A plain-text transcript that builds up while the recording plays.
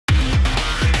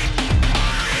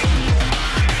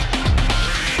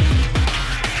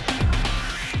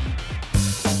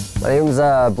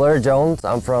name's Blair Jones.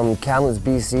 I'm from Kamloops,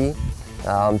 BC.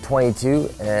 I'm 22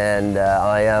 and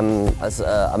I am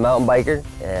a mountain biker,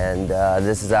 and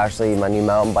this is actually my new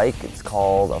mountain bike. It's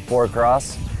called a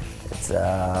 4Cross. It's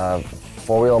a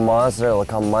four-wheel monster. It'll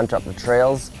come munch up the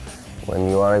trails when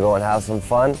you want to go and have some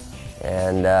fun,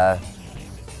 and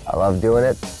I love doing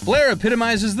it. Blair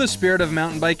epitomizes the spirit of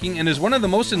mountain biking and is one of the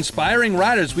most inspiring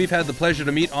riders we've had the pleasure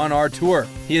to meet on our tour.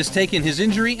 He has taken his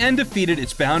injury and defeated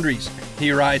its boundaries.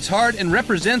 He rides hard and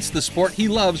represents the sport he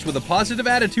loves with a positive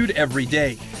attitude every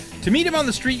day. To meet him on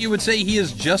the street, you would say he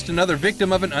is just another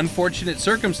victim of an unfortunate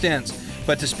circumstance.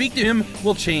 But to speak to him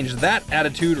will change that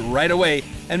attitude right away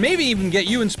and maybe even get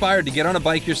you inspired to get on a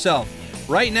bike yourself.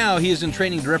 Right now, he is in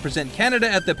training to represent Canada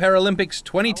at the Paralympics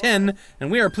 2010,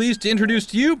 and we are pleased to introduce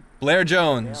to you Blair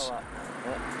Jones.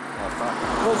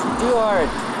 Push too hard.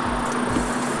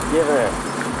 Give it.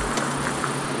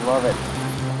 Love it.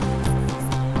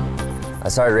 I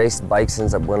started racing bikes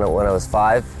since when I was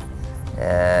 5,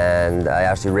 and I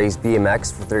actually raced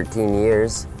BMX for 13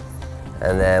 years.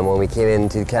 And then when we came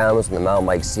into Kamloops, when the mountain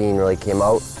bike scene really came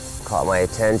out, caught my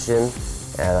attention,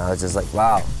 and I was just like,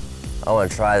 wow. I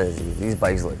want to try this. These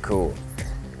bikes look cool.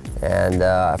 And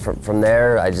from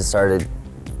there, I just started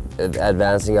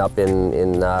advancing up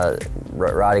in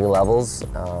riding levels.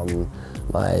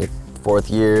 My 4th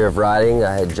year of riding,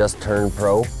 I had just turned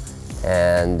pro,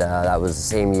 and that was the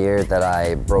same year that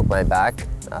I broke my back,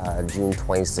 June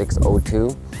 26,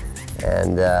 02.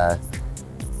 And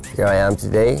here I am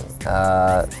today,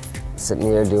 sitting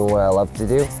here doing what I love to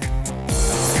do.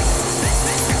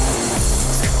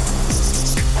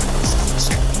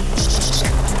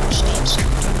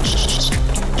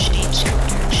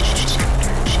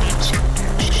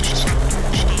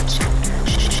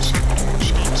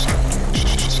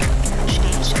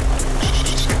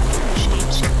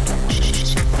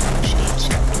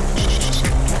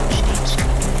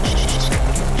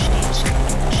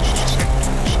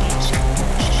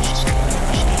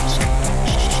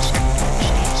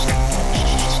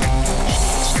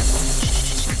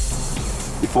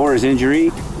 Before his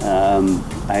injury,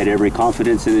 I had every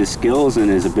confidence in his skills and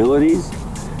his abilities.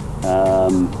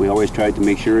 We always tried to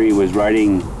make sure he was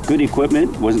riding good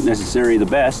equipment. Wasn't necessarily the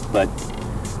best, but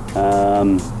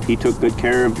he took good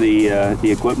care of the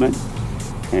equipment.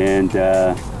 And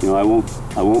you know,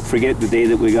 I won't forget the day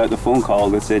that we got the phone call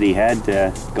that said he had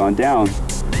gone down.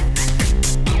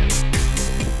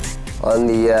 On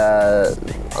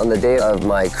the day of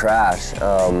my crash,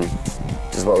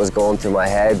 just what was going through my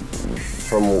head.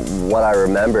 From what I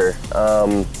remember,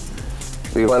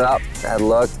 we went up, had a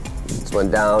look, just went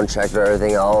down, checked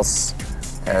everything else,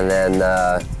 and then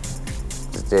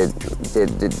just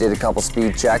did a couple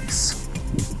speed checks.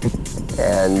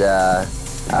 And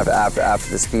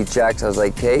after the speed checks, I was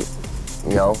like, okay,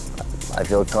 you know, I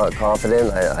feel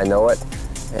confident, I know it.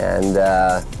 And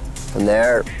from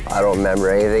there, I don't remember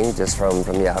anything, just from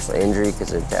the actual injury,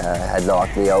 because it had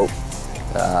knocked me out.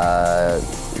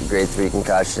 Grade 3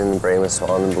 concussion, brain was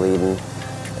swollen and bleeding,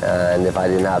 and if I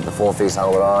didn't have the full face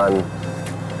helmet on,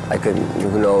 I couldn't,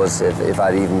 who knows if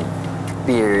I'd even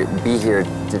be here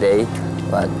today,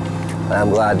 but I'm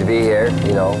glad to be here,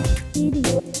 you know.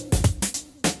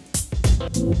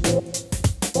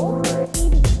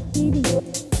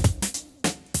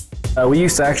 We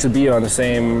used to actually be on the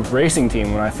same racing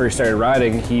team when I first started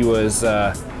riding. He was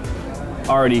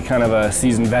already kind of a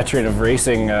seasoned veteran of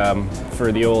racing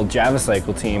for the old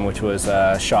Javacycle team, which was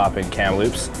a shop in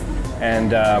Kamloops.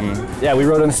 And yeah, we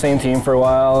rode on the same team for a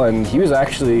while, and he was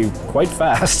actually quite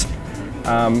fast.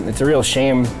 It's a real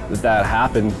shame that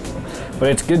happened, but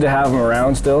it's good to have him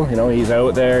around still. You know, he's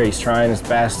out there, he's trying his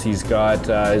best. He's got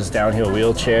his downhill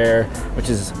wheelchair, which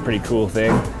is a pretty cool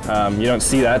thing. You don't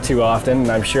see that too often,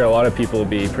 and I'm sure a lot of people will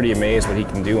be pretty amazed what he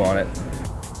can do on it.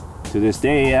 To this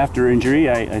day, after injury,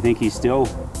 I think he's still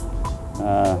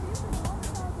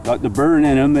got the burn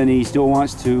in him, and he still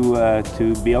wants to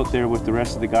be out there with the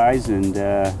rest of the guys and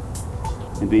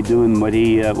be doing what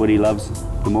he loves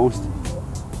the most.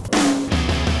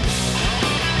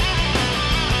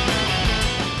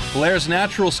 Blair's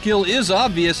natural skill is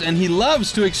obvious, and he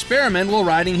loves to experiment while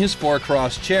riding his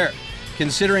 4Cross chair.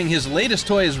 Considering his latest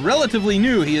toy is relatively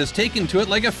new, he has taken to it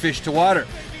like a fish to water.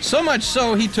 So much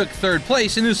so, he took 3rd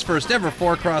place in his first ever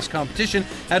 4Cross competition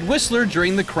at Whistler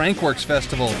during the Crankworks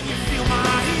Festival.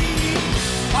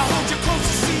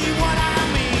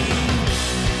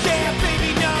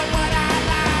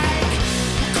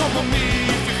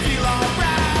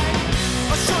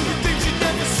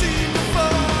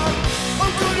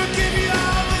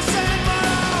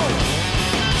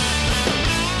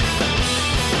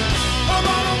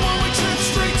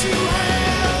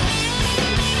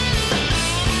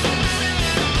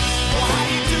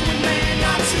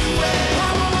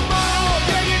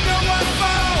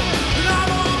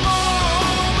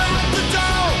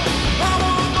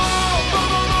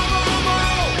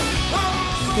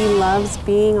 He loves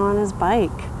being on his bike,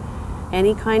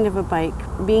 any kind of a bike.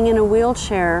 Being in a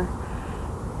wheelchair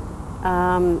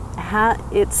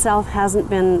itself hasn't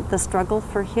been the struggle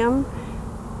for him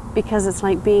because it's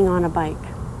like being on a bike.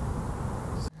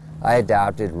 I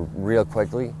adapted real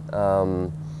quickly.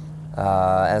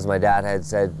 As my dad had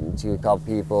said to a couple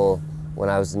people when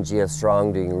I was in GF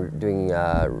Strong doing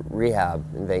rehab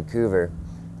in Vancouver,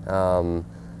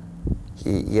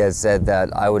 he had said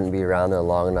that I wouldn't be around there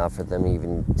long enough for them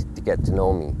even to get to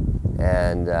know me.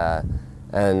 And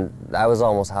that was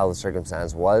almost how the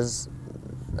circumstance was.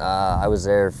 I was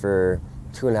there for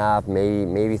 2.5,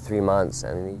 maybe 3 months,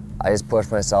 and I just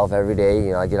pushed myself every day.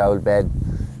 You know, I get out of bed,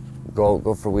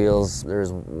 go for wheels.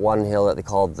 There's one hill that they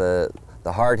called the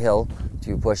hard hill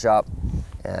to push up,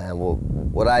 and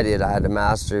what I did, I had to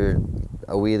master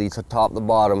a wheelie to top to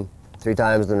bottom 3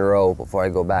 times in a row before I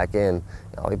go back in.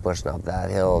 I'll be pushing up that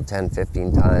hill 10,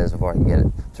 15 times before I can get it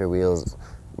 3 wheels,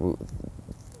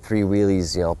 3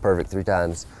 wheelies, you know, perfect 3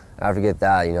 times. After you get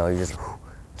that, you know, you just,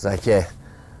 it's like, okay,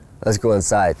 let's go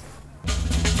inside.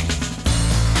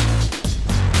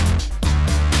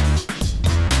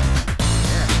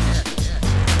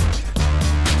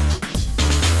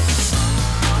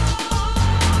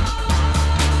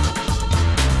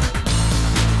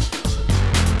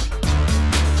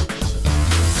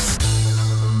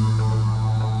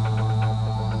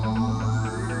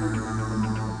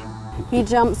 He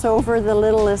jumps over the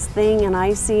littlest thing and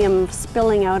I see him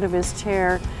spilling out of his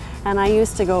chair, and I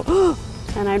used to go, oh,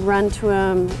 and I'd run to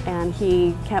him and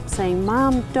he kept saying,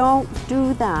 Mom, don't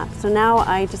do that. So now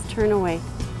I just turn away.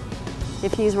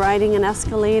 If he's riding an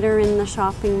escalator in the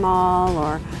shopping mall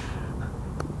or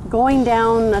going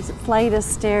down a flight of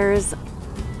stairs,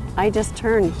 I just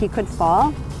turn. He could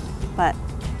fall, but.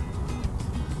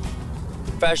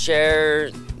 Fresh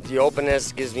air, the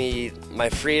openness gives me my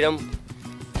freedom.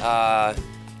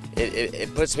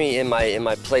 It puts me in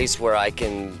my place where I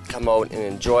can come out and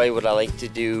enjoy what I like to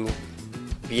do,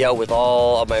 be out with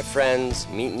all of my friends,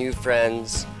 meet new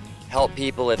friends, help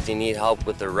people if they need help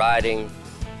with their riding,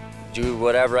 do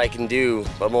whatever I can do.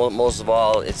 But most of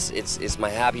all, it's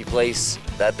my happy place.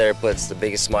 That there puts the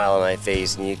biggest smile on my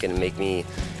face, and you can make me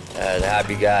the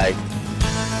happy guy.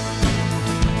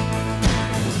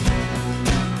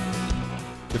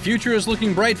 The future is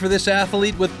looking bright for this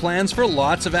athlete, with plans for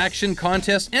lots of action,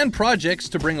 contests, and projects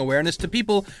to bring awareness to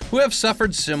people who have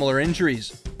suffered similar injuries.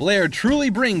 Blair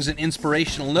truly brings an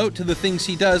inspirational note to the things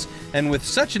he does, and with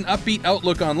such an upbeat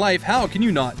outlook on life, how can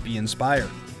you not be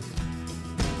inspired?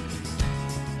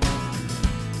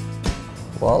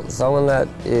 Well, someone that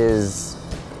is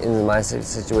in my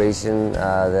situation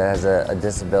that has a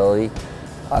disability,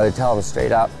 I would tell them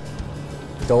straight up,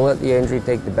 don't let the injury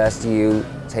take the best of you,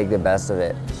 take the best of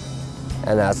it.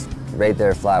 And that's right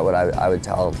there flat what I would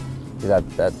tell them.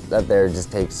 That there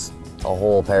just takes a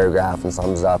whole paragraph and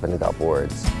sums it up in a couple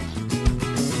words.